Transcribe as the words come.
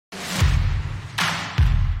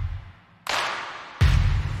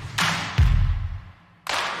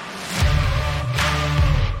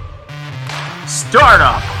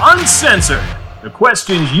Startup Uncensored. The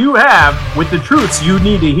questions you have with the truths you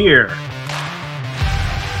need to hear.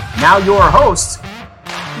 Now your host,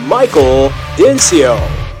 Michael Dincio.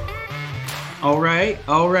 All right.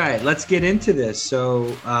 Let's get into this.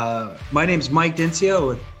 So my name's Mike Dincio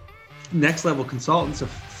with Next Level Consultants, a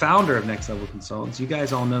founder of Next Level Consultants. You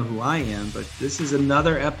guys all know who I am, but this is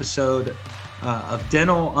another episode of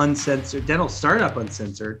Dental Startup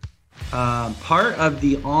Uncensored, part of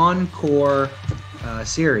the Encore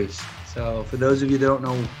series. So for those of you that don't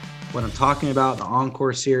know what I'm talking about, the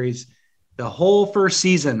Encore series, the whole first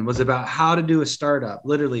season was about how to do a startup,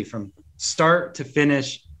 literally from start to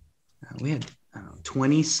finish. We had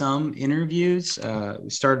 20 some interviews. We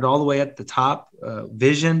started all the way at the top,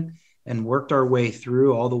 vision, and worked our way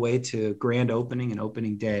through all the way to grand opening and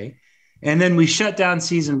opening day. And then we shut down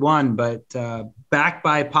season one, but backed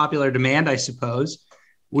by popular demand, I suppose,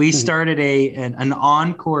 we started an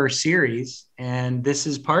Encore series, and this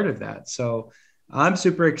is part of that. So I'm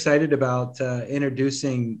super excited about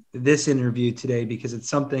introducing this interview today because it's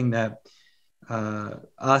something that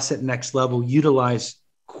us at Next Level utilize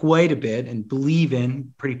quite a bit and believe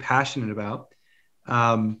in, pretty passionate about.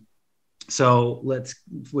 So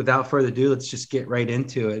without further ado, let's just get right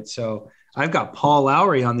into it. So I've got Paul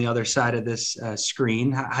Lowry on the other side of this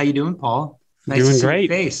screen. How you doing, Paul? Nice doing to see great.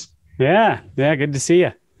 your face. Yeah, good to see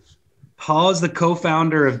you. Paul is the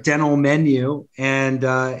co-founder of Dental Menu, and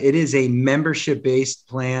it is a membership-based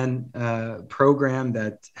plan program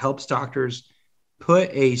that helps doctors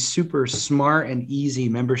put a super smart and easy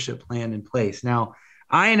membership plan in place. Now,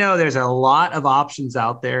 I know there's a lot of options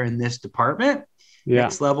out there in this department. Yeah.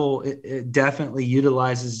 Next Level it definitely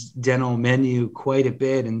utilizes Dental Menu quite a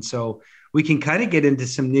bit, and so we can kind of get into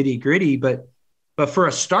some nitty-gritty. But for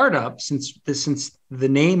a startup, since the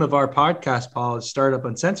name of our podcast, Paul, is Startup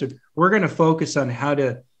Uncensored, we're going to focus on how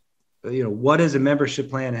to, what is a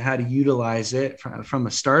membership plan and how to utilize it from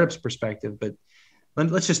a startup's perspective. But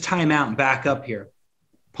let's just time out and back up here.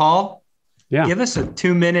 Paul, give us a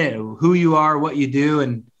 2-minute who you are, what you do,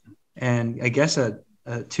 and I guess a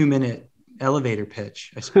 2-minute elevator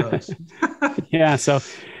pitch, I suppose. Yeah. So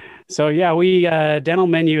we Dental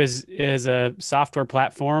Menu is a software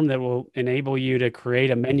platform that will enable you to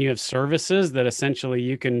create a menu of services that essentially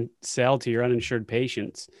you can sell to your uninsured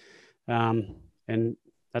patients. And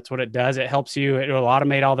that's what it does. It helps you. It will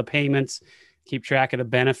automate all the payments, keep track of the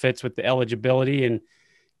benefits with the eligibility, and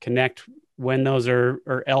connect when those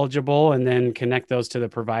are eligible, and then connect those to the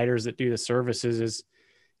providers that do the services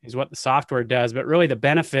is what the software does. But really the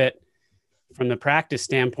benefit from the practice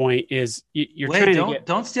standpoint is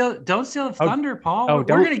don't steal the thunder, Paul. We're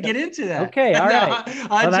going to get into that. Okay. All right.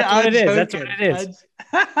 That's what it is. That's what it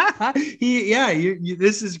is.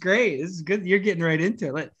 This is great. This is good. You're getting right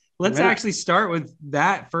into it. Let's actually start with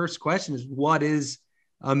that first question is, what is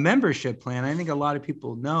a membership plan? I think a lot of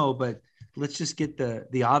people know, but let's just get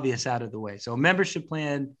the obvious out of the way. So a membership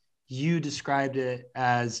plan, you described it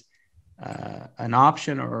as an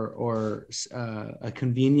option or a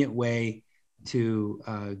convenient way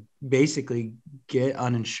to basically get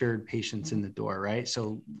uninsured patients in the door, right?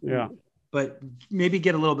 So yeah, but maybe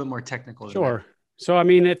get a little bit more technical. Sure. So I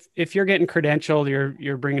mean, if you're getting credentialed,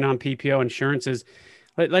 you're bringing on PPO insurances.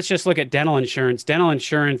 Let's just look at dental insurance. Dental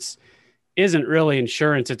insurance isn't really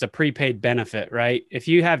insurance; it's a prepaid benefit, right? If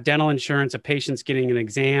you have dental insurance, a patient's getting an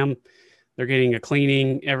exam, they're getting a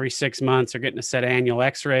cleaning every 6 months, they're getting a set of annual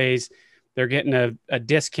X-rays. They're getting a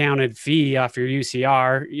discounted fee off your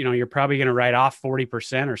UCR. You're probably going to write off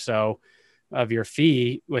 40% or so of your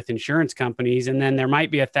fee with insurance companies. And then there might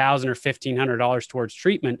be $1,000 or $1,500 towards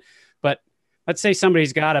treatment. But let's say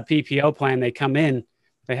somebody's got a PPO plan. They come in,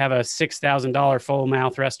 they have a $6,000 full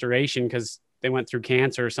mouth restoration because they went through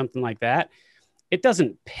cancer or something like that. It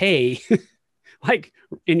doesn't pay like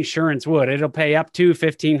insurance would. It'll pay up to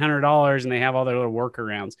 $1,500, and they have all their little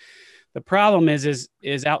workarounds. The problem is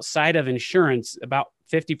outside of insurance, about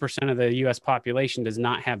 50% of the U.S. population does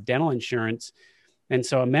not have dental insurance. And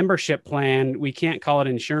so a membership plan, we can't call it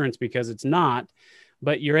insurance because it's not,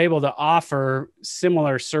 but you're able to offer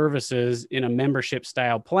similar services in a membership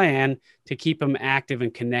style plan to keep them active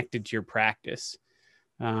and connected to your practice.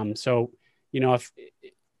 If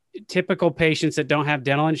typical patients that don't have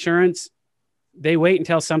dental insurance, they wait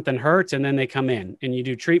until something hurts and then they come in and you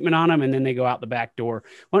do treatment on them and then they go out the back door.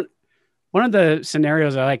 One of the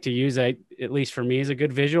scenarios I like to use, at least for me, is a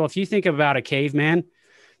good visual. If you think about a caveman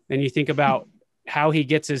and you think about how he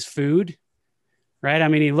gets his food, right? I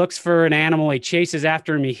mean, he looks for an animal, he chases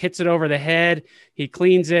after him, he hits it over the head, he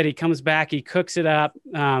cleans it, he comes back, he cooks it up.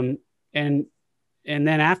 And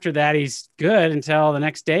then after that, he's good until the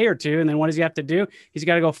next day or two. And then what does he have to do? He's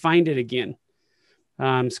got to go find it again.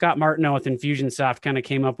 Scott Martineau with Infusionsoft kind of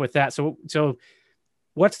came up with that. So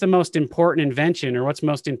what's the most important invention, or what's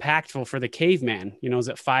most impactful for the caveman? Is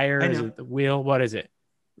it fire? Is it the wheel? What is it?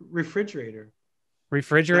 Refrigerator.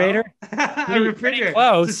 Refrigerator? No? Refrigerator.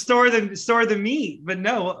 Close. To store the meat. But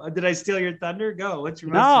no, did I steal your thunder? Go. What's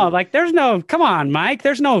your there's no, come on, Mike.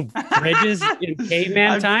 There's no fridges in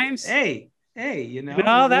caveman times. Hey,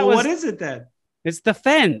 what is it then? It's the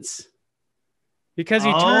fence. Because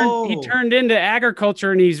he turned into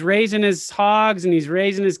agriculture, and he's raising his hogs, and he's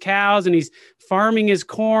raising his cows, and he's farming his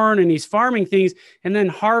corn, and he's farming things. And then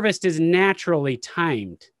harvest is naturally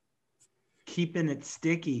timed. Keeping it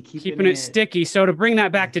sticky. Keeping it sticky. So to bring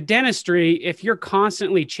that back to dentistry, if you're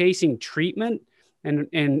constantly chasing treatment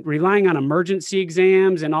and relying on emergency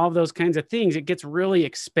exams and all of those kinds of things, it gets really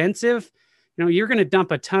expensive. You're going to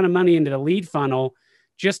dump a ton of money into the lead funnel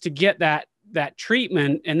just to get that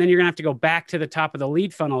treatment, and then you're gonna have to go back to the top of the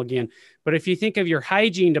lead funnel again. But if you think of your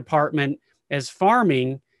hygiene department as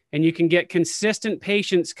farming, and you can get consistent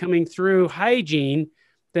patients coming through hygiene,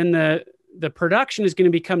 then the production is going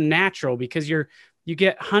to become natural, because you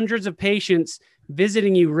get hundreds of patients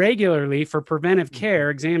visiting you regularly for preventive care,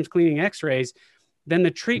 exams, cleaning, x-rays. Then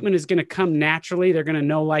the treatment is going to come naturally. They're going to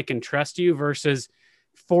know, like, and trust you, versus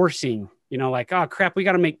forcing, like, oh crap, we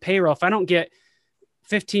got to make payroll. If I don't get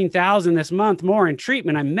 15,000 this month more in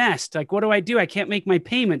treatment, I'm messed. Like, what do? I can't make my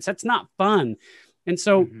payments. That's not fun. And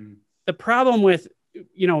so the problem with,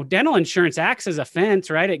 dental insurance acts as a fence,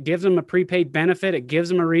 right? It gives them a prepaid benefit. It gives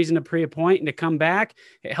them a reason to pre-appoint and to come back.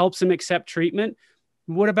 It helps them accept treatment.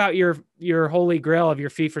 What about your holy grail of your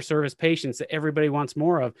fee-for-service patients that everybody wants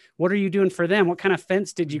more of? What are you doing for them? What kind of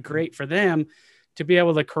fence did you create for them to be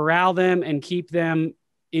able to corral them and keep them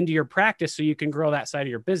into your practice so you can grow that side of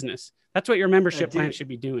your business? That's what your membership plan should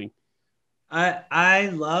be doing. I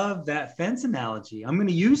love that fence analogy. I'm going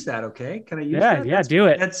to use that. Okay. Can I use that? Yeah, do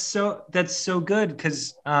it. That's so good.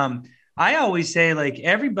 Because I always say, like,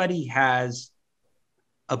 everybody has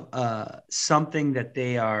something that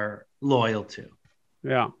they are loyal to.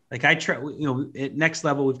 Yeah. Like, I try, at Next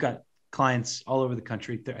Level, we've got clients all over the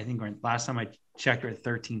country. I think last time I checked, we're at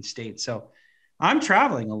 13 states. So I'm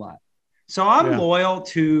traveling a lot. So I'm loyal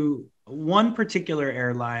to one particular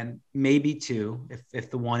airline, maybe two, if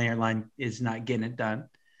the one airline is not getting it done.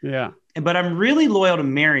 Yeah. But I'm really loyal to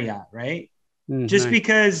Marriott, right? Just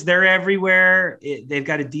because they're everywhere. They've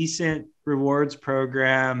got a decent rewards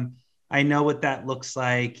program. I know what that looks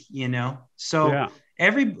like, So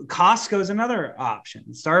every Costco is another option.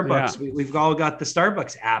 Starbucks, we've all got the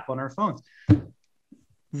Starbucks app on our phones.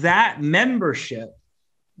 That membership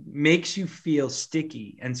makes you feel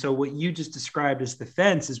sticky. And so what you just described as the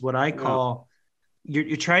fence is what I call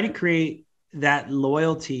you're trying to create that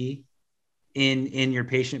loyalty in your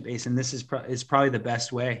patient base. And this is probably the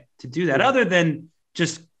best way to do that, other than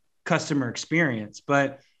just customer experience.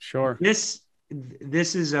 But sure, this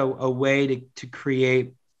is a way to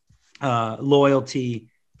create loyalty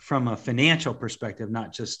from a financial perspective,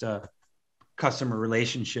 not just a customer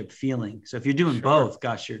relationship feeling. So if you're doing both,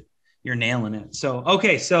 gosh, you're nailing it. So,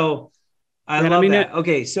 okay. So I love that.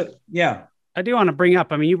 Okay. So I do want to bring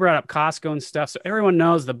up, you brought up Costco and stuff. So everyone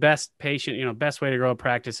knows the best patient, best way to grow a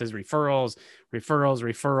practice is referrals.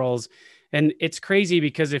 And it's crazy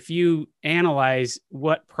because if you analyze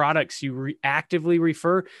what products you actively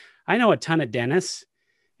refer, I know a ton of dentists,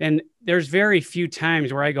 and there's very few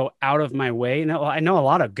times where I go out of my way. And I know a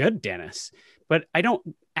lot of good dentists, but I don't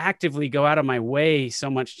actively go out of my way so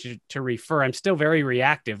much to refer. I'm still very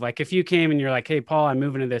reactive. Like, if you came and you're like, hey, Paul, I'm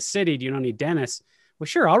moving to this city. Do you know any dentists? Well,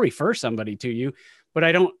 sure, I'll refer somebody to you, but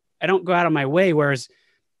I don't go out of my way. Whereas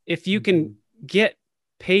if you can get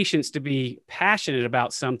patients to be passionate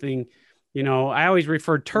about something, I always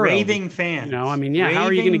refer Turo. Raving fans. How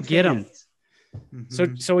are you going to get them? So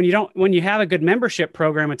when you have a good membership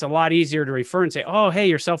program, it's a lot easier to refer and say, oh, hey,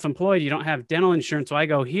 you're self-employed. You don't have dental insurance. So I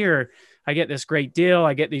go here, I get this great deal.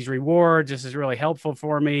 I get these rewards. This is really helpful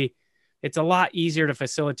for me. It's a lot easier to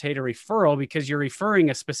facilitate a referral because you're referring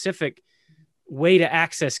a specific way to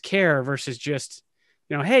access care versus just,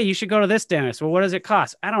 hey, you should go to this dentist. Well, what does it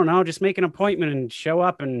cost? I don't know. Just make an appointment and show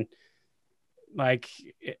up, and like,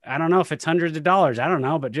 I don't know if it's hundreds of dollars. I don't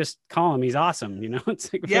know, but just call him. He's awesome.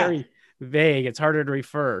 It's like very vague. It's harder to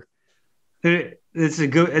refer. It's a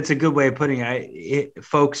good way of putting it.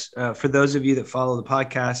 Folks, for those of you that follow the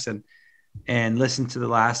podcast and listen to the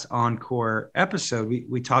last Encore episode,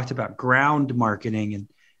 we talked about ground marketing,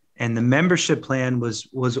 and the membership plan was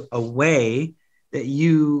a way that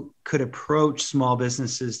you could approach small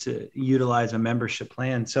businesses to utilize a membership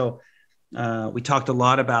plan. So we talked a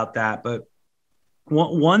lot about that, but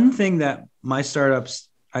one thing that my startups,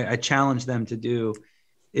 I challenge them to do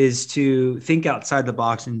is to think outside the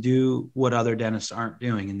box and do what other dentists aren't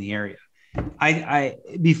doing in the area. I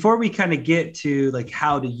before we kind of get to like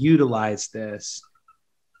how to utilize this,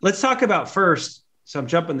 let's talk about first. So I'm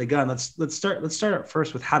jumping the gun. Let's start up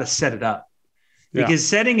first with how to set it up. Because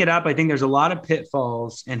setting it up, I think there's a lot of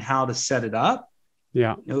pitfalls in how to set it up.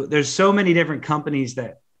 Yeah. You know, there's so many different companies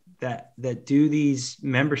that do these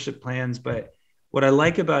membership plans, but what I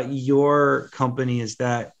like about your company is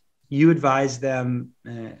that you advise them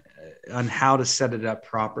on how to set it up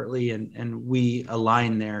properly, and we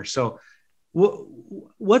align there. So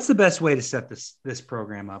what's the best way to set this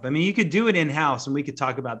program up? I mean, you could do it in-house and we could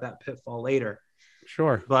talk about that pitfall later.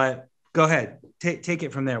 Sure. But go ahead, take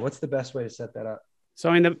it from there. What's the best way to set that up? So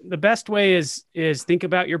I mean, the best way is think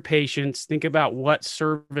about your patients, think about what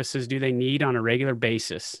services do they need on a regular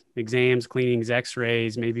basis: exams, cleanings,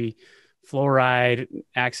 x-rays, maybe fluoride,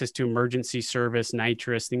 access to emergency service,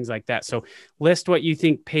 nitrous, things like that. So list what you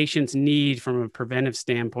think patients need from a preventive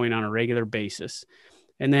standpoint on a regular basis,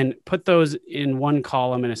 and then put those in one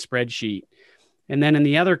column in a spreadsheet. And then in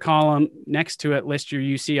the other column next to it, list your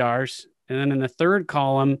UCRs. And then in the third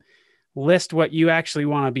column, list what you actually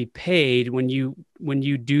want to be paid when you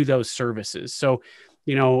do those services. So,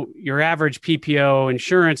 you know, your average PPO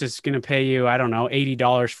insurance is going to pay you, I don't know,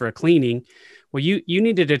 $80 for a cleaning. Well, you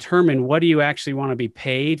need to determine what do you actually want to be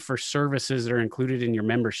paid for services that are included in your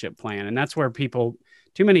membership plan. And that's where people,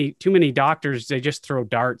 too many doctors, they just throw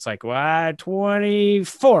darts like, well,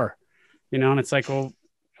 24, you know, and it's like, well,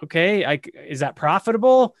 okay, is that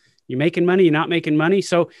profitable? You making money? You're not making money?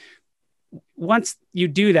 So once you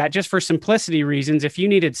do that, just for simplicity reasons, if you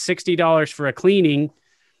needed $60 for a cleaning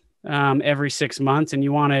every 6 months, and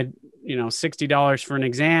you wanted, you know, $60 for an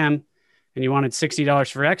exam, and you wanted $60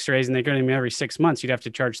 for x-rays, and they're going to be every 6 months, you'd have to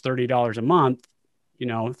charge $30 a month. You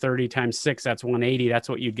know, 30 times 6, that's 180. That's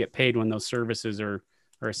what you'd get paid when those services are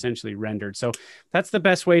essentially rendered. So that's the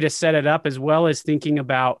best way to set it up, as well as thinking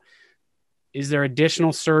about, is there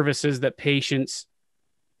additional services that patients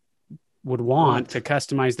would want to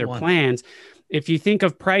customize their plans? If you think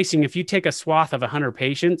of pricing, if you take a swath of 100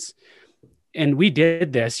 patients, and we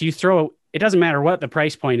did this, it doesn't matter what the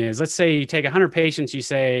price point is. Let's say you take 100 patients, you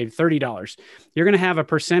say $30. You're going to have a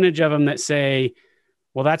percentage of them that say,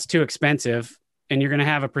 well, that's too expensive. And you're going to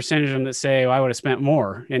have a percentage of them that say, well, I would have spent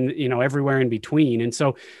more, and, you know, everywhere in between. And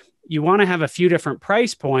so you want to have a few different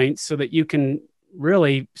price points so that you can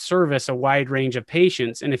really service a wide range of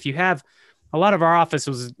patients. And if you have a lot of our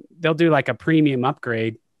offices, they'll do like a premium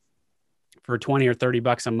upgrade for 20 or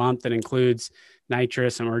 $30 a month that includes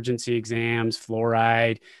nitrous, emergency exams,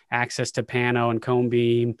 fluoride, access to pano and cone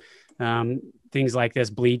beam, things like this,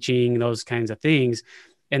 bleaching, those kinds of things.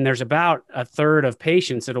 And there's about a third of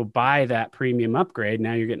patients that'll buy that premium upgrade.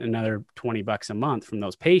 Now you're getting another $20 a month from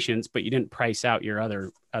those patients, but you didn't price out your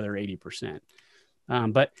other 80%.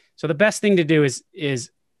 But so the best thing to do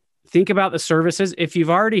is think about the services. If you've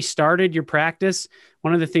already started your practice,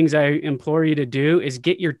 one of the things I implore you to do is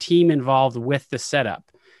get your team involved with the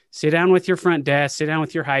setup. Sit down with your front desk, sit down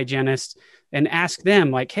with your hygienist, and ask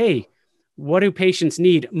them like, hey, what do patients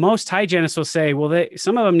need? Most hygienists will say, well,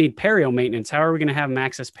 some of them need perio maintenance. How are we going to have them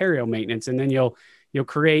access perio maintenance? And then you'll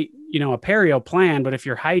create, you know, a perio plan. But if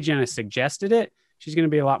your hygienist suggested it, she's going to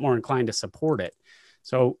be a lot more inclined to support it.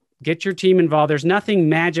 So get your team involved. There's nothing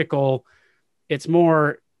magical. It's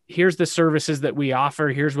more, here's the services that we offer.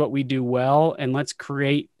 Here's what we do well. And let's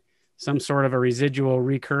create some sort of a residual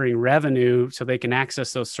recurring revenue so they can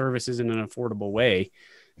access those services in an affordable way.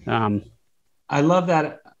 I love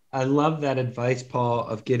that. I love that advice, Paul,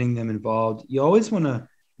 of getting them involved. You always want to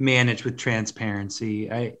manage with transparency.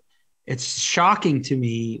 It's shocking to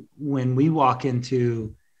me when we walk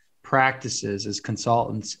into practices as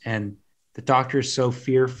consultants and the doctor is so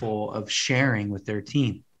fearful of sharing with their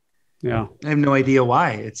team. Yeah. I have no idea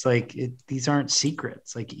why. It's like, these aren't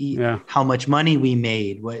secrets. Like how much money we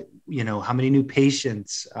made, what, you know, how many new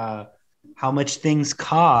patients, how much things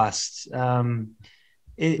cost.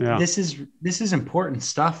 This is important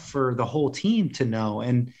stuff for the whole team to know.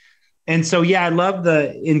 And so, I love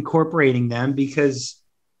the incorporating them because,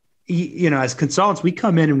 you know, as consultants, we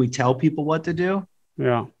come in and we tell people what to do.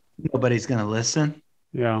 Yeah. Nobody's going to listen.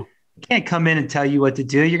 Yeah. Can't come in and tell you what to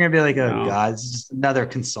do. You're going to be like, oh, God, it's just another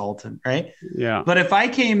consultant, right? Yeah. But if I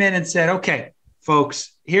came in and said, okay,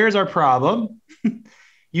 folks, here's our problem.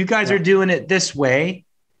 You guys are doing it this way.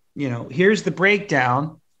 You know, here's the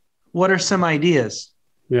breakdown. What are some ideas?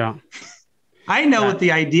 Yeah. I know what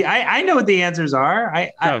the idea. I know what the answers are.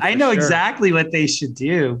 I know exactly what they should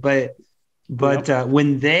do. But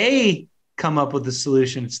when they come up with the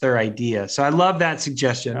solution, it's their idea. So I love that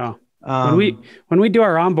suggestion. Yeah. When we do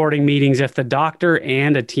our onboarding meetings, if the doctor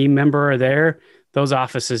and a team member are there, those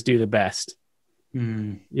offices do the best.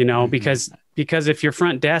 Because if your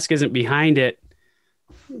front desk isn't behind it,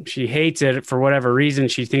 she hates it for whatever reason.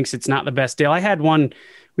 She thinks it's not the best deal.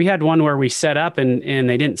 We had one where we set up and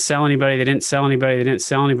they didn't sell anybody.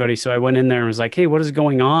 So I went in there and was like, hey, what is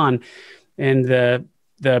going on? And the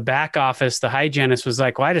back office, the hygienist was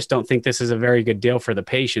like, well, I just don't think this is a very good deal for the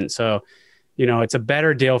patient. So, it's a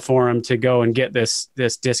better deal for them to go and get this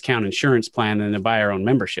discount insurance plan than to buy our own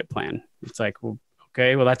membership plan. It's like, well,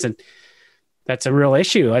 okay, well, that's a real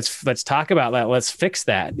issue. Let's talk about that. Let's fix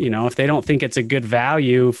that. If they don't think it's a good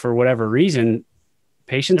value for whatever reason,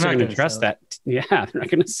 patients are going to trust that. Yeah, they're not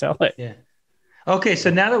going to sell it. Yeah. Okay,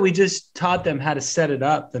 so now that we just taught them how to set it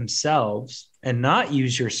up themselves and not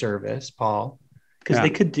use your service, Paul, because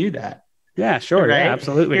they could do that. Yeah, sure. Right? Yeah,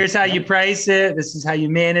 absolutely. Here's how you price it. This is how you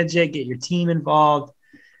manage it. Get your team involved.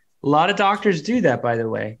 A lot of doctors do that, by the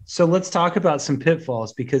way. So let's talk about some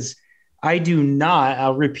pitfalls, because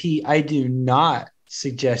I'll repeat, I do not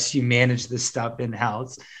suggest you manage this stuff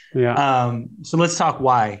in-house. Yeah. So let's talk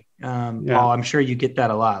why. Paul, I'm sure you get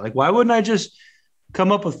that a lot. Like, why wouldn't I just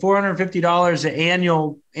come up with $450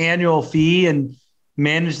 an annual fee and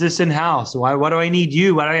manage this in-house? Why do I need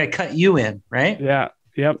you? Why do I cut you in? Right? Yeah.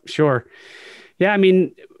 Yep. Sure. Yeah. I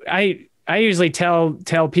mean, I usually tell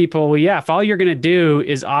people, well, yeah, if all you're going to do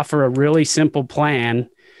is offer a really simple plan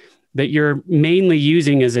that you're mainly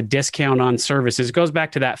using as a discount on services, it goes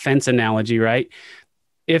back to that fence analogy, right?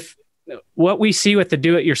 If what we see with the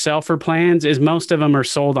do-it-yourselfer plans is most of them are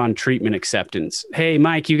sold on treatment acceptance. Hey,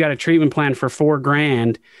 Mike, you got a treatment plan for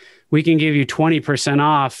 $4,000. We can give you 20%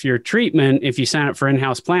 off your treatment. If you sign up for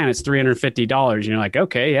in-house plan, it's $350. And you're like,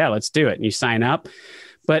 okay, yeah, let's do it. And you sign up.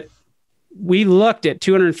 But we looked at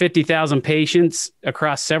 250,000 patients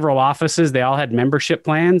across several offices. They all had membership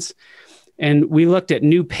plans. And we looked at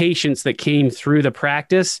new patients that came through the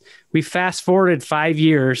practice. We fast forwarded 5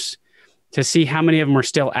 years to see how many of them were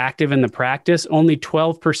still active in the practice. Only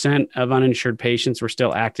 12% of uninsured patients were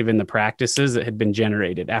still active in the practices that had been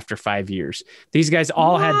generated after 5 years. These guys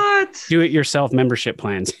all had do-it-yourself membership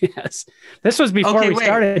plans. Yes. This was before we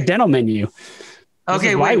started Dental Menu.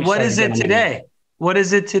 Okay, wait, what is it today? What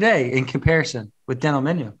is it today in comparison with Dental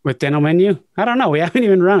Menu? With Dental Menu? I don't know. We haven't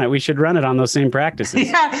even run it. We should run it on those same practices.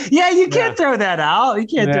 Yeah, you can't throw that out. You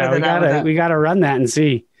can't throw that out. We got to run that and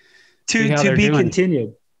see. To be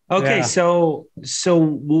continued. Okay, yeah. So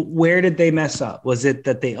where did they mess up? Was it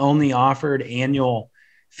that they only offered annual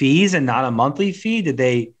fees and not a monthly fee? Did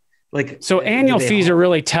they So annual fees are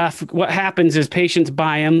really tough. What happens is patients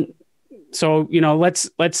buy them. So, let's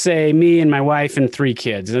say me and my wife and 3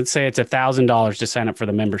 kids, let's say it's $1,000 to sign up for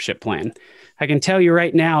the membership plan. I can tell you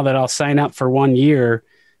right now that I'll sign up for 1 year,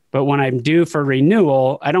 but when I'm due for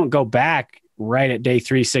renewal, I don't go back right at day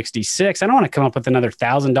 366. I don't want to come up with another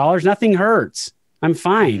 $1,000. Nothing hurts. I'm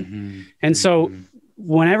fine. Mm-hmm. And so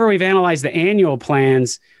whenever we've analyzed the annual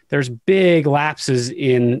plans, there's big lapses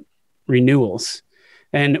in renewals.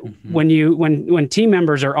 And when team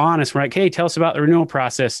members are honest, we're like, hey, tell us about the renewal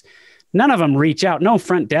process. None of them reach out. No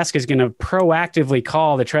front desk is going to proactively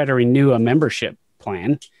call to try to renew a membership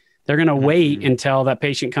plan. They're going to wait until that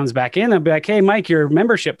patient comes back in. They'll be like, hey, Mike, your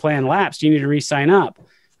membership plan lapsed. You need to re-sign up.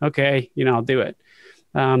 Okay, I'll do it.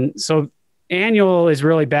 So annual is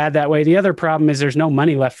really bad that way. The other problem is there's no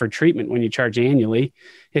money left for treatment when you charge annually.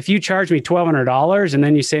 If you charge me $1,200 and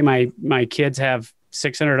then you say my kids have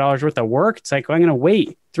 $600 worth of work, it's like, well, I'm going to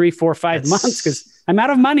wait 3, 4, 5 months because I'm out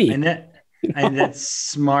of money. And that's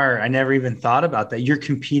smart. I never even thought about that. You're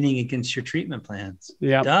competing against your treatment plans.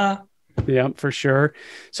 Yeah. Duh. Yeah, for sure.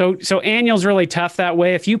 So annual's really tough that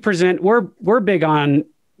way. If you present, we're big on,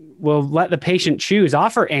 we'll let the patient choose.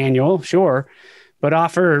 Offer annual, sure, but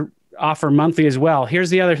offer monthly as well. Here's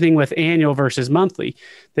the other thing with annual versus monthly.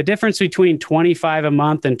 The difference between $25 a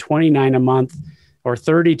month and $29 a month or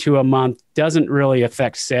 $32 a month doesn't really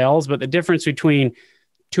affect sales, but the difference between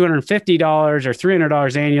 $250 or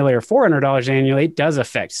 $300 annually or $400 annually, it does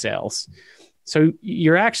affect sales. So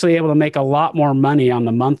you're actually able to make a lot more money on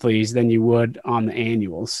the monthlies than you would on the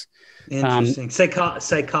annuals. Interesting.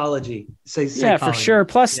 Psychology. Yeah, for sure.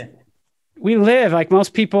 Plus, we live like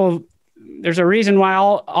most people. There's a reason why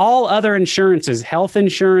all other insurances, health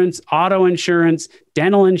insurance, auto insurance,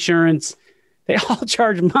 dental insurance, they all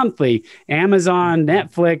charge monthly. Amazon,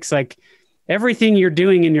 Netflix, like everything you're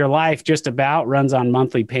doing in your life just about runs on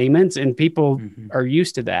monthly payments, and people are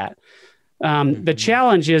used to that. The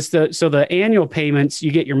challenge is the annual payments,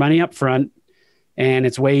 you get your money up front, and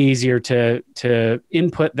it's way easier to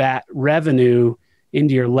input that revenue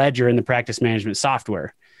into your ledger in the practice management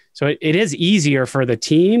software. So it is easier for the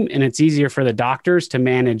team and it's easier for the doctors to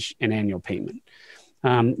manage an annual payment.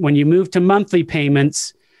 When you move to monthly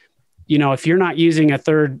payments, if you're not using a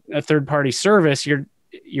third party service,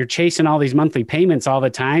 you're chasing all these monthly payments all the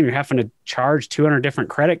time. You're having to charge 200 different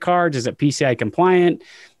credit cards. Is it PCI compliant?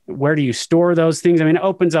 Where do you store those things? I mean, it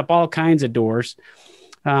opens up all kinds of doors.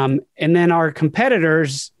 And then our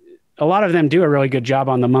competitors, a lot of them do a really good job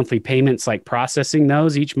on the monthly payments, like processing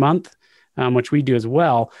those each month, which we do as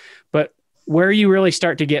well. But where you really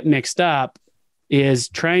start to get mixed up is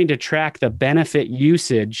trying to track the benefit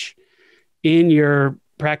usage in your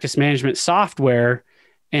practice management software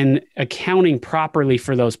and accounting properly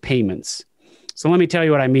for those payments. So let me tell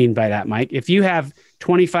you what I mean by that, Mike. If you have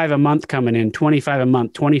 25 a month coming in, 25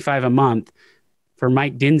 a month for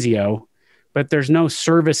Mike Denzio, but there's no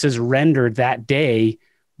services rendered that day,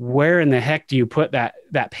 where in the heck do you put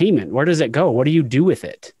that payment? Where does it go? What do you do with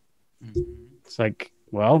it? It's like,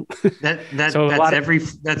 well, that's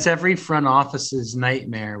every front office's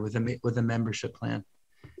nightmare with a membership plan.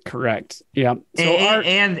 Correct. Yeah. So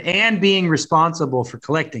and being responsible for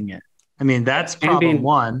collecting it. I mean, that's problem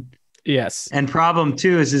one. Yes. And problem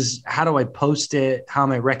two is how do I post it? How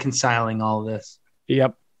am I reconciling all this?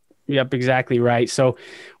 Yep. Exactly right. So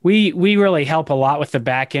we really help a lot with the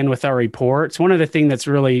back end with our reports. One of the things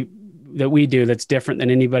that we do that's different than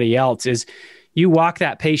anybody else is you walk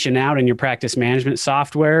that patient out in your practice management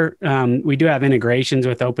software. We do have integrations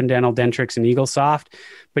with Open Dental, Dentrix, and Eaglesoft.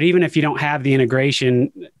 But even if you don't have the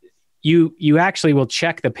integration, you actually will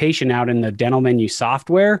check the patient out in the dental menu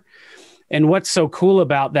software. And what's so cool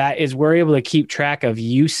about that is we're able to keep track of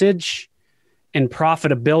usage and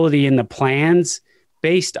profitability in the plans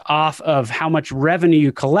based off of how much revenue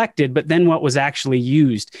you collected, but then what was actually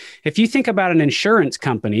used. If you think about an insurance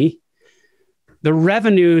company, the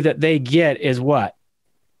revenue that they get is what?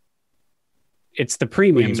 It's the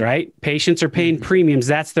premiums, right? Patients are paying premiums.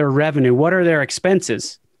 That's their revenue. What are their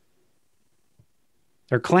expenses?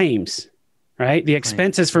 Their claims, right? The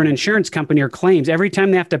expenses for an insurance company are claims. Every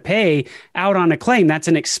time they have to pay out on a claim, that's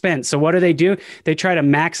an expense. So what do? They try to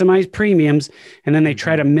maximize premiums and then they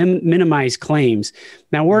try to minimize claims.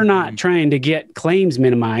 Now, we're not trying to get claims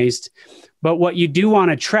minimized, but what you do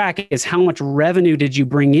want to track is how much revenue did you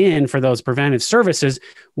bring in for those preventive services?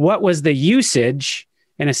 What was the usage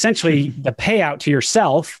and essentially the payout to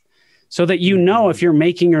yourself so that you know if you're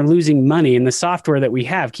making or losing money. And the software that we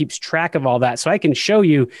have keeps track of all that. So I can show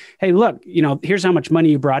you, hey, look, here's how much money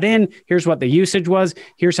you brought in. Here's what the usage was.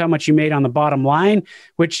 Here's how much you made on the bottom line,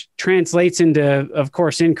 which translates into, of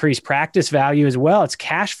course, increased practice value as well. It's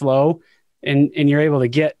cash flow and you're able to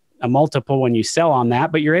get a multiple when you sell on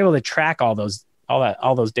that, but you're able to track all those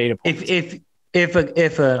data points.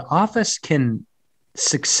 If an office can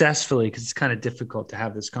successfully, because it's kind of difficult to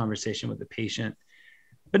have this conversation with the patient,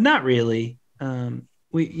 but not really.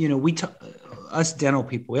 Us dental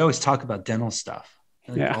people, we always talk about dental stuff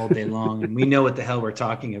all day long, and we know what the hell we're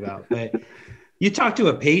talking about. But you talk to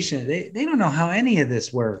a patient, they don't know how any of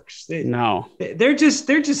this works. They're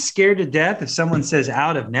just scared to death if someone says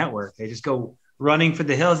out of network. They just go running for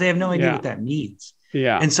the hills. They have no idea what that means.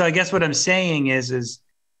 Yeah. And so I guess what I'm saying is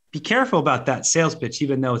be careful about that sales pitch,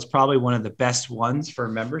 even though it's probably one of the best ones for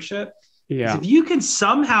membership. Yeah. If you can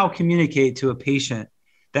somehow communicate to a patient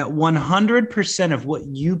that 100% of what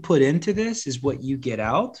you put into this is what you get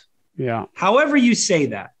out. Yeah. However you say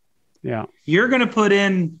that. Yeah. You're going to put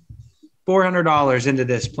in $400 into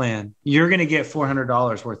this plan. You're going to get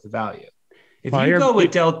 $400 worth of value. If you go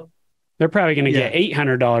with Delta, they're probably going to get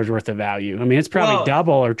 $800 worth of value. I mean, it's probably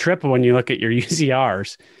double or triple when you look at your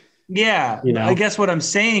UCRs. Yeah. I guess what I'm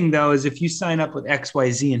saying though, is if you sign up with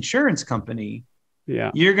XYZ insurance company,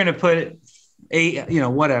 you're going to put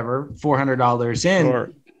 $400 in. Sure.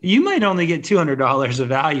 You might only get $200 of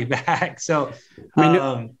value back. So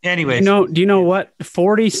anyways, do you know what?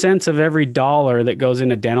 40 cents of every dollar that goes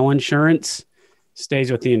into dental insurance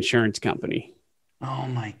stays with the insurance company. Oh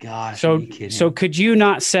my gosh. So could you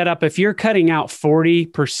not set up, if you're cutting out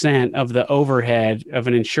 40% of the overhead of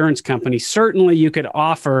an insurance company, certainly you could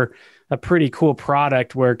offer a pretty cool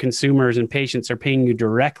product where consumers and patients are paying you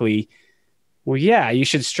directly. Well, yeah, you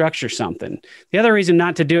should structure something. The other reason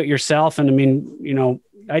not to do it yourself, and I mean,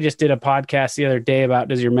 I just did a podcast the other day about,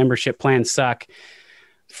 does your membership plan suck?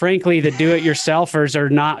 Frankly, the do-it-yourselfers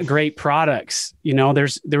are not great products.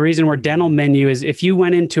 There's the reason we're dental menu is if you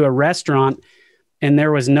went into a restaurant and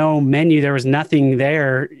there was no menu, there was nothing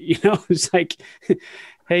there, it's like,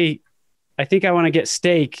 hey, I think I want to get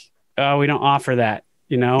steak. Oh, we don't offer that,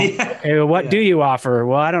 Hey, well, what do you offer?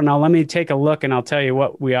 Well, I don't know. Let me take a look and I'll tell you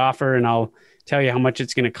what we offer and I'll tell you how much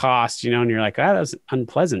it's going to cost, and you're like, that's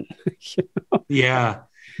unpleasant. Yeah.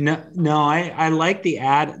 No, I like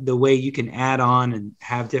the way you can add on and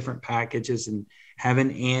have different packages and have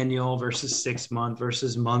an annual versus 6 month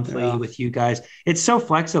versus monthly with you guys. It's so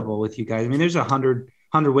flexible with you guys. I mean, there's 100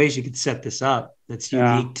 ways you could set this up that's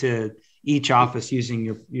unique to each office using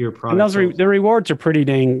your product. And the rewards are pretty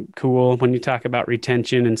dang cool when you talk about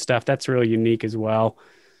retention and stuff. That's really unique as well.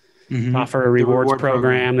 Mm-hmm. Offer a rewards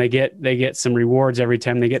program. They get some rewards every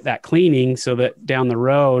time they get that cleaning, so that down the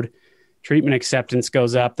road, treatment acceptance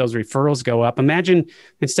goes up, those referrals go up. Imagine,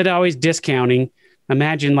 instead of always discounting,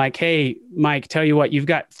 imagine like, hey, Mike, tell you what, you've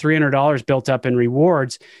got $300 built up in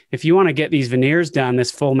rewards. If you want to get these veneers done,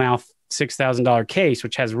 this full mouth $6,000 case,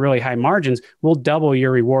 which has really high margins, we'll double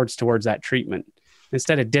your rewards towards that treatment.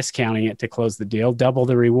 Instead of discounting it to close the deal, double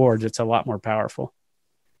the rewards. It's a lot more powerful.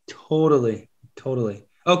 Totally.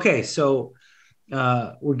 Okay, so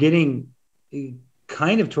we're getting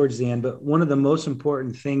kind of towards the end, but one of the most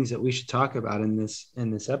important things that we should talk about in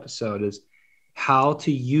this episode is how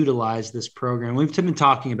to utilize this program. We've been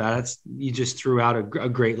talking about it. You just threw out a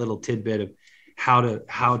great little tidbit of how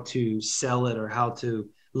to sell it or how to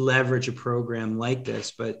leverage a program like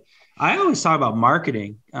this. But I always talk about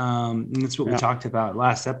marketing. And that's what we talked about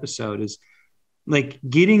last episode, is like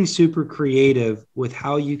getting super creative with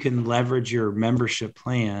how you can leverage your membership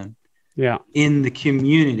plan in the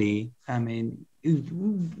community. I mean,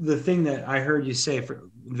 the thing that I heard you say for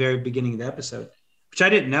the very beginning of the episode, which I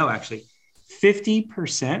didn't know actually,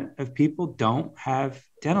 50% of people don't have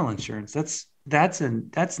dental insurance.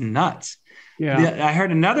 That's nuts. Yeah. I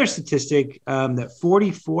heard another statistic that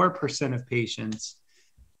 44% of patients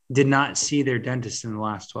did not see their dentist in the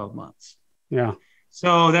last 12 months. Yeah.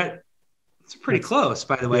 So it's pretty close,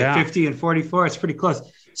 by the way. 50 and 44, it's pretty close.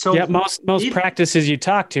 So most practices you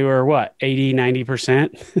talk to are what, 80,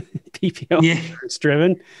 90% PPO insurance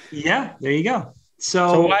driven. Yeah, there you go.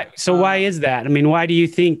 So why is that? I mean, why do you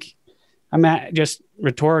think, just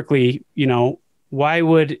rhetorically, why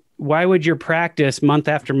would your practice month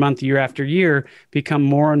after month, year after year become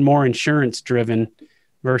more and more insurance driven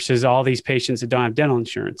versus all these patients that don't have dental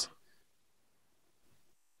insurance?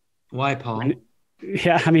 Why, Paul?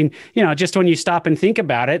 Yeah. I mean, just when you stop and think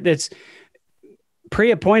about it, that's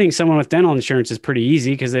pre-appointing someone with dental insurance is pretty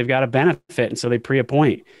easy because they've got a benefit. And so they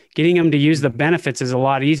pre-appoint. Getting them to use the benefits is a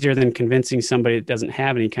lot easier than convincing somebody that doesn't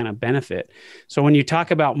have any kind of benefit. So when you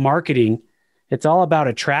talk about marketing, it's all about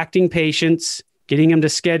attracting patients, getting them to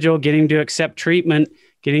schedule, getting them to accept treatment,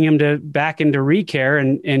 getting them to back into recare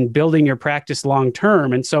and building your practice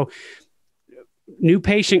long-term. And so new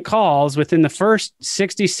patient calls within the first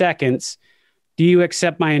 60 seconds, do you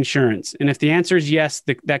accept my insurance? And if the answer is yes,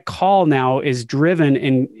 that call now is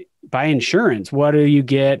driven by insurance. What do you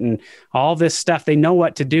get? And all this stuff, they know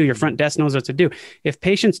what to do. Your front desk knows what to do. If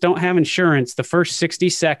patients don't have insurance, the first 60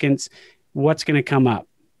 seconds, what's going to come up?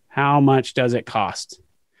 How much does it cost?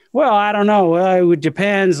 Well, I don't know. Well, it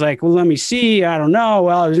depends. Like, well, let me see. I don't know.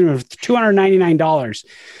 Well, $299.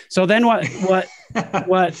 So then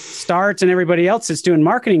what Starts and everybody else that's doing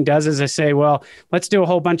marketing does is they say, well, let's do a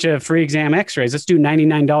whole bunch of free exam x-rays. Let's do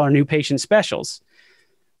 $99 new patient specials.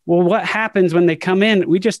 Well, what happens when they come in?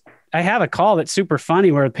 I have a call that's super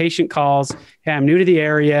funny where a patient calls, hey, I'm new to the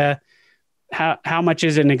area. How much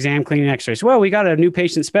is an exam cleaning x-ray? So, well, we got a new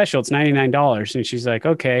patient special. It's $99. And she's like,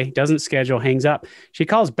 okay, doesn't schedule, hangs up. She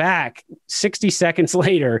calls back 60 seconds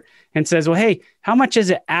later and says, well, hey, how much is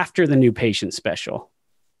it after the new patient special?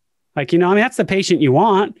 Like, that's the patient you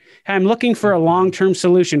want. I'm looking for a long-term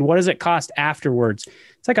solution. What does it cost afterwards?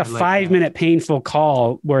 It's like a 5-minute painful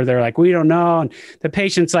call where they're like, we don't know. And the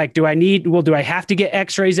patient's like, do I have to get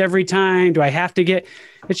x-rays every time?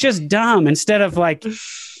 It's just dumb. Instead of like,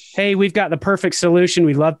 hey, we've got the perfect solution.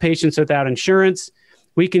 We love patients without insurance.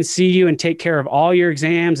 We can see you and take care of all your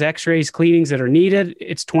exams, x-rays, cleanings that are needed.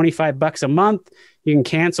 It's $25 a month. You can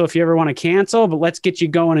cancel if you ever want to cancel, but let's get you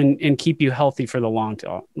going and keep you healthy for the long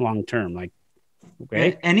term. Like,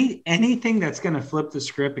 okay. Anything that's going to flip the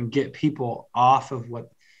script and get people off of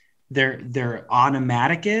what their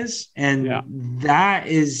automatic is. And that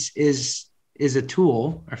is a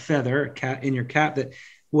tool, a feather, a cat in your cap, that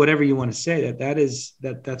whatever you want to say,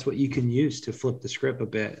 that's what you can use to flip the script a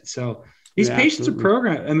bit. So these patients are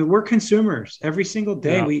programmed. I mean, we're consumers every single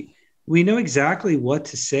day. Yeah. We know exactly what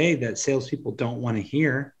to say that salespeople don't want to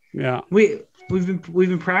hear. Yeah. We've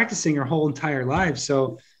been practicing our whole entire lives.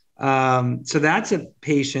 So that's a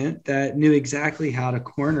patient that knew exactly how to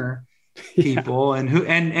corner people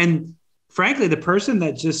and frankly, the person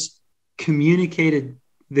that just communicated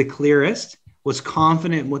the clearest, was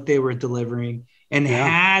confident in what they were delivering, and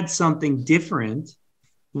had something different,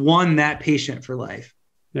 won that patient for life.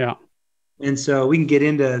 Yeah. And so we can get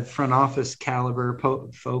into front office caliber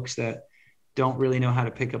folks that don't really know how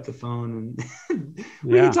to pick up the phone. And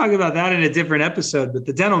we can talk about that in a different episode, but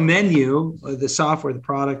the dental menu, the software, the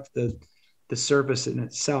product, the service in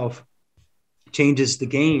itself changes the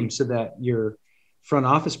game so that your front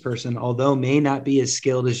office person, although may not be as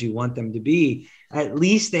skilled as you want them to be, at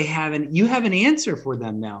least you have an answer for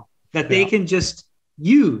them now that they can just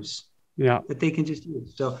use. Yeah. That they can just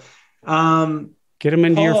use. So, get them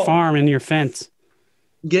into your farm and your fence.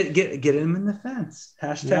 Get them in the fence.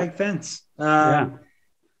 Hashtag fence.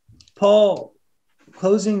 Paul,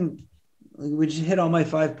 closing, we just hit all my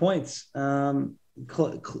 5 points.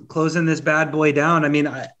 Closing this bad boy down. I mean,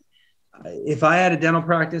 if I had a dental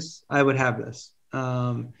practice, I would have this.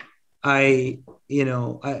 I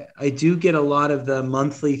do get a lot of the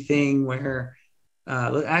monthly thing where,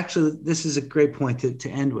 actually, this is a great point to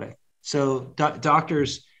end with. So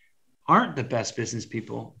doctors aren't the best business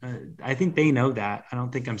people. I think they know that. I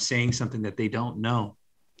don't think I'm saying something that they don't know.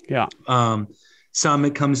 Yeah. Some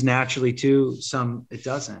it comes naturally to, some it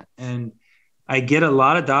doesn't. And I get a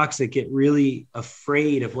lot of docs that get really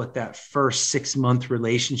afraid of what that first 6-month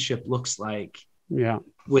relationship looks like. Yeah.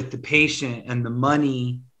 With the patient and the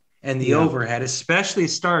money and the overhead, especially a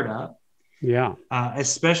startup. Yeah.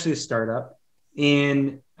 Especially a startup.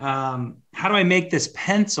 And how do I make this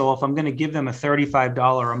pencil if I'm going to give them a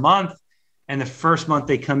 $35 a month and the first month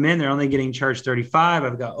they come in, they're only getting charged $35.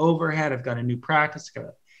 I've got overhead. I've got a new practice. I've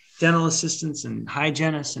got dental assistants and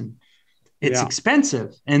hygienists, and it's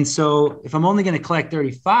expensive. And so if I'm only going to collect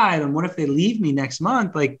 $35, and what if they leave me next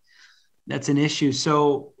month? Like, that's an issue.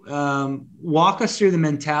 So walk us through the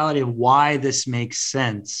mentality of why this makes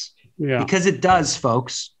sense. Yeah. Because it does,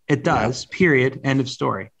 folks. It does. Yeah. Period. End of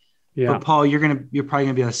story. Yeah. But Paul, you're probably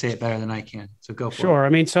gonna be able to say it better than I can. So go for it. Sure. I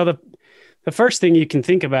mean, so the first thing you can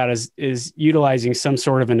think about is utilizing some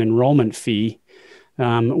sort of an enrollment fee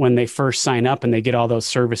when they first sign up and they get all those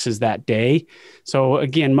services that day. So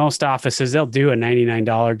again, most offices, they'll do a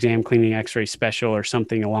 $99 exam cleaning x-ray special or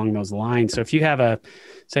something along those lines. So if you have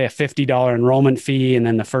say a $50 enrollment fee and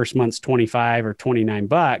then the first month's $25 or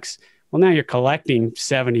 $29, well, now you're collecting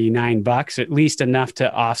 $79, at least enough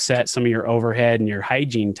to offset some of your overhead and your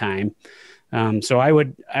hygiene time. So I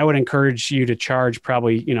would encourage you to charge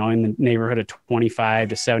probably, in the neighborhood of $25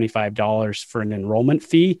 to $75 for an enrollment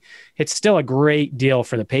fee. It's still a great deal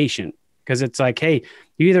for the patient because it's like, hey,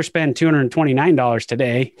 you either spend $229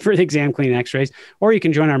 today for the exam cleaning x-rays, or you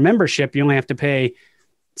can join our membership. You only have to pay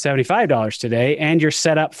 $75 today, and you're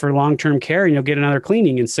set up for long-term care, and you'll get another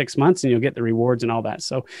cleaning in 6 months and you'll get the rewards and all that.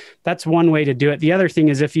 So that's one way to do it. The other thing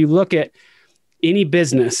is if you look at any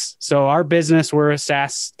business, so our business, we're a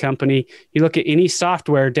SaaS company. You look at any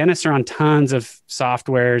software, dentists are on tons of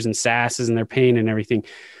softwares and SaaSes and they're paying and everything.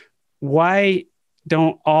 Why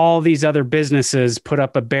don't all these other businesses put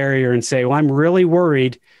up a barrier and say, well, I'm really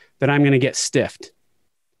worried that I'm going to get stiffed?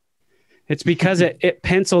 It's because it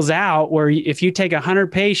pencils out where if you take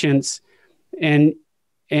 100 patients and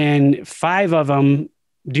 5 of them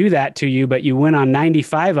do that to you, but you win on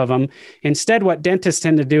 95 of them. Instead, what dentists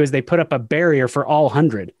tend to do is they put up a barrier for all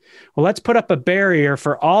 100. Well, let's put up a barrier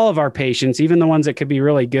for all of our patients, even the ones that could be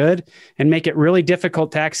really good, and make it really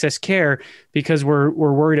difficult to access care because we're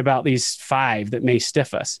worried about these 5 that may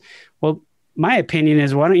stiff us. Well, my opinion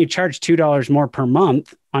is, why don't you charge $2 more per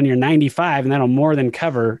month on your 95, and that'll more than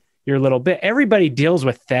cover your little bit. Everybody deals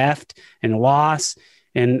with theft and loss.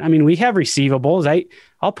 And I mean, we have receivables.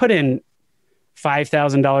 I'll put in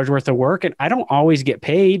 $5,000 worth of work and I don't always get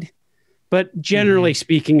paid, but generally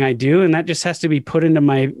speaking, I do. And that just has to be put into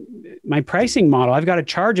my pricing model. I've got to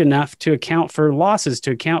charge enough to account for losses,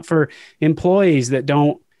 to account for employees that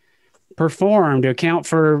don't perform, to account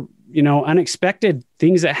for, unexpected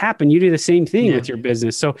things that happen. You do the same thing with your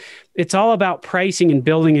business. So it's all about pricing and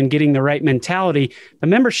building and getting the right mentality. The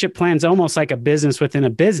membership plan is almost like a business within a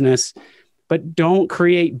business, but don't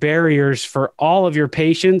create barriers for all of your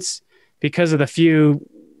patients because of the few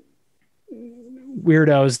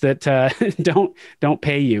weirdos that don't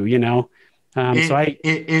pay you,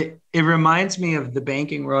 It reminds me of the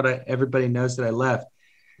banking world. Everybody knows that I left.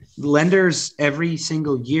 Lenders every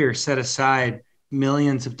single year set aside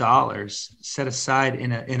millions of dollars set aside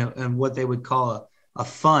in what they would call a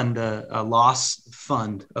fund, a loss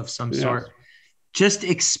fund of some sort, just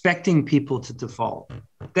expecting people to default.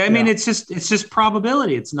 I mean, it's just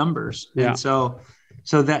probability. It's numbers. Yeah. And so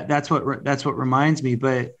that's what reminds me.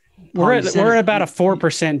 But we're at about a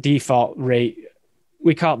 4% default rate.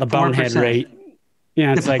 We call it the bonehead rate.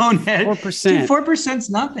 Yeah, it's like 4%. 4%'s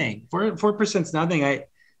nothing. 4%'s nothing.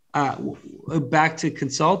 back to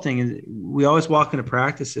consulting, we always walk into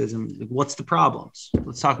practices and what's the problems?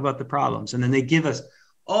 Let's talk about the problems. And then they give us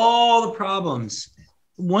all the problems.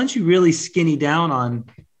 Once you really skinny down on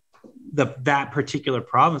that particular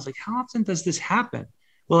problem, it's like, how often does this happen?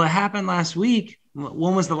 Well, it happened last week.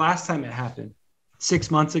 When was the last time it happened?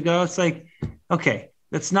 6 months ago? It's like, okay,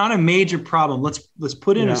 that's not a major problem. Let's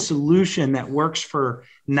put in a solution that works for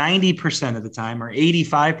 90% of the time or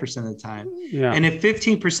 85% of the time. Yeah. And if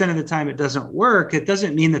 15% of the time it doesn't work, it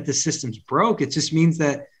doesn't mean that the system's broke. It just means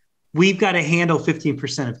that we've got to handle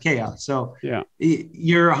 15% of chaos. So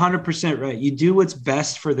you're 100% right. You do what's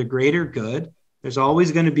best for the greater good. There's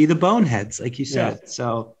always going to be the boneheads, like you said. Yeah.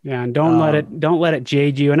 So and don't let it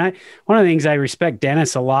jade you. And one of the things I respect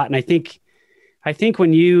dentists a lot, and I think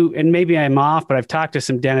when you, and maybe I'm off, but I've talked to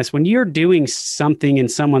some dentists, when you're doing something in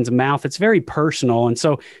someone's mouth, it's very personal. And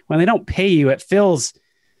so when they don't pay you,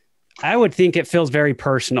 I would think it feels very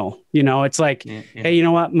personal. It's like, hey, you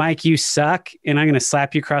know what, Mike, you suck. And I'm going to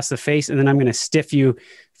slap you across the face. And then I'm going to stiff you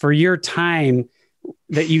for your time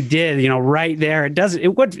that you did, right there. It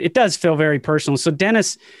does feel very personal. So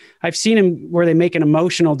dentists, I've seen them where they make an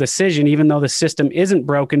emotional decision, even though the system isn't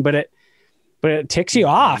broken, but it ticks you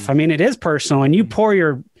off. I mean, it is personal, and you pour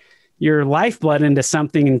your lifeblood into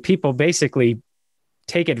something and people basically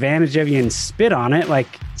take advantage of you and spit on it. Like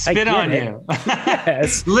spit on you.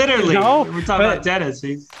 Yes. Literally. We're talking about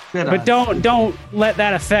dentists. But don't let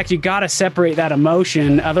that affect. You got to separate that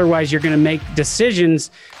emotion. Otherwise you're going to make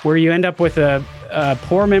decisions where you end up with a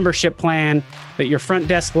poor membership plan that your front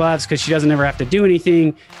desk loves because she doesn't ever have to do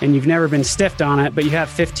anything and you've never been stiffed on it, but you have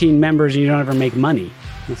 15 members and you don't ever make money.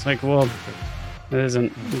 It's like, well, it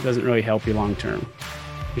doesn't really help you long term.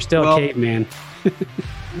 You're still a caveman.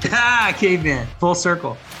 Caveman, full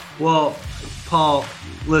circle. Well, Paul,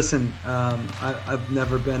 listen, I've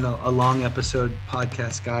never been a long episode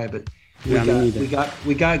podcast guy, but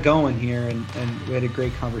we got going here and we had a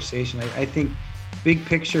great conversation. I think big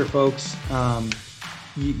picture, folks,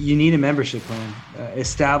 you need a membership plan.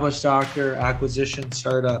 Established doctor, acquisition,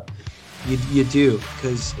 startup. You do,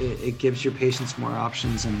 because it gives your patients more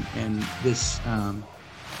options, and this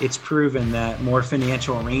it's proven that more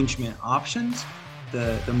financial arrangement options,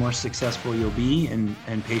 the more successful you'll be,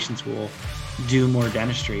 and patients will do more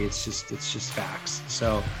dentistry. It's just facts.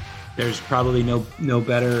 So there's probably no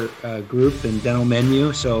better group than Dental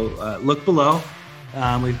Menu. So look below.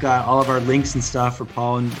 We've got all of our links and stuff for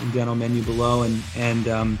Paul and Dental Menu below,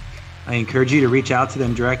 and I encourage you to reach out to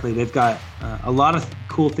them directly. They've got a lot of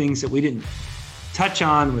cool things that we didn't touch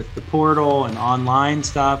on with the portal and online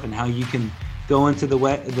stuff, and how you can go into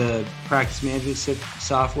the practice management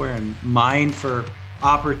software and mine for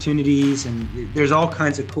opportunities. And there's all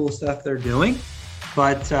kinds of cool stuff they're doing.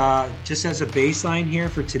 But just as a baseline here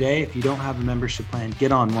for today, if you don't have a membership plan,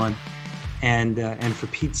 get on one. And for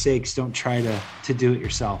Pete's sakes, don't try to do it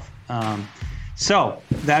yourself. So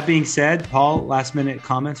that being said, Paul, last minute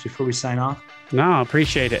comments before we sign off? No, I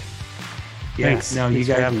appreciate it. Yeah, thanks. No, you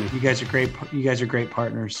guys are great. You guys are great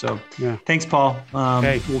partners. So thanks, Paul.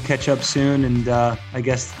 We'll catch up soon. And I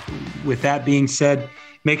guess with that being said,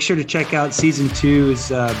 make sure to check out season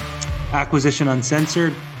 2's Acquisition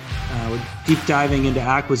Uncensored. We're deep diving into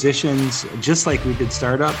acquisitions, just like we did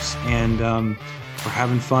startups. And we're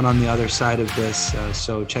having fun on the other side of this.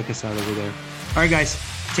 So check us out over there. All right, guys.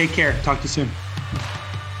 Take care. Talk to you soon.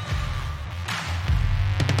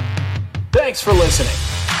 Thanks for listening.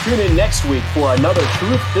 Tune in next week for another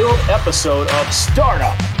truth-filled episode of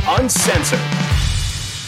Startup Uncensored.